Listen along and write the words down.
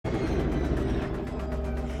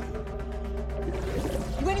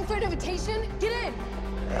invitation? Get in!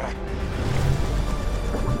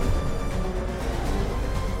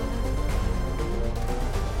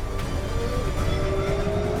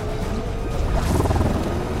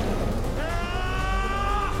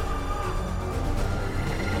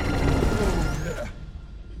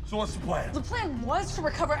 So what's the plan? The plan was to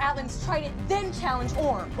recover Atlan's trident, then challenge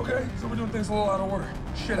Orm. Okay, so we're doing things a little out of order.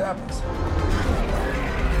 Shit happens.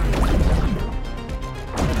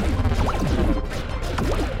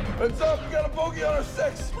 Heads up, we got a bogey on our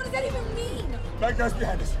 6. What does that even mean? Bad guys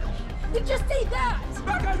behind us. Then just say that!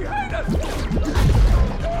 Bad guy behind us!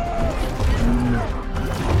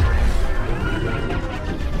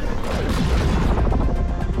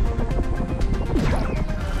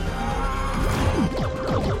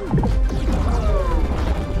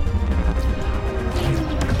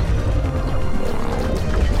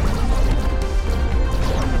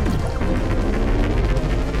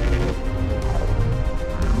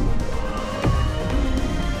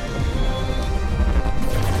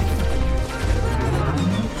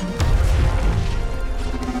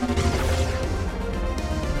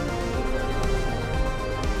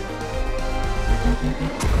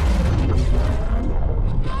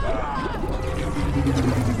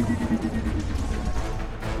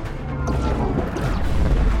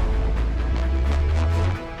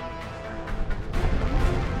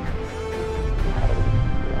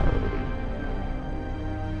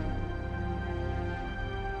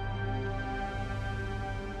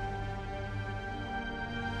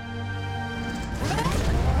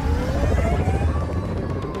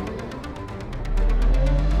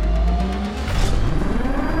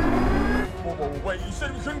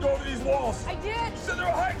 I did! You said there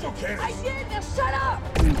were hydro cannons! I did! Now shut up!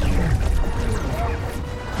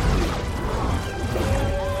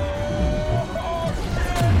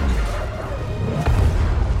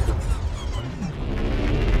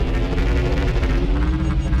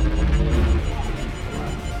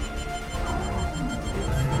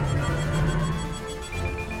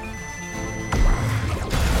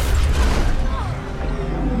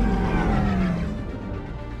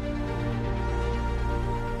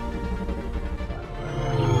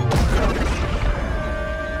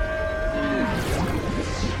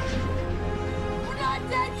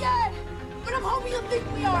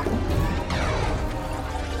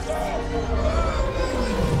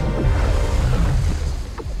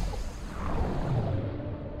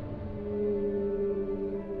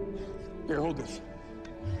 Here, hold this.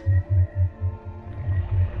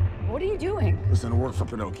 What are you doing? Listen to work for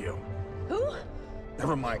Pinocchio. Who?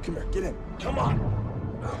 Never mind. Come here. Get in. Come on.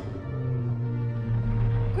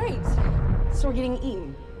 Great. So we're getting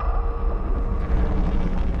eaten.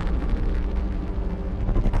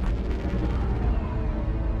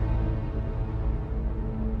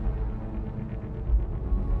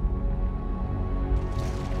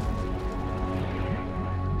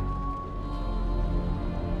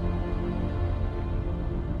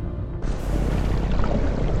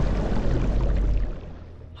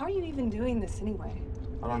 How are you even doing this anyway?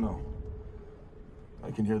 I don't know. I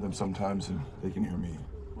can hear them sometimes, and they can hear me.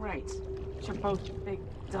 Right. But you're both big,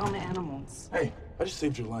 dumb animals. Hey, I just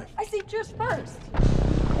saved your life. I saved yours first.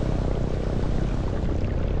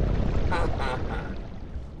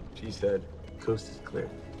 She said, coast is clear.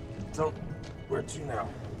 So, where to now?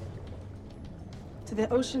 To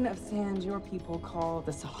the ocean of sand your people call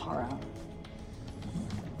the Sahara.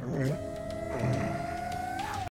 All right.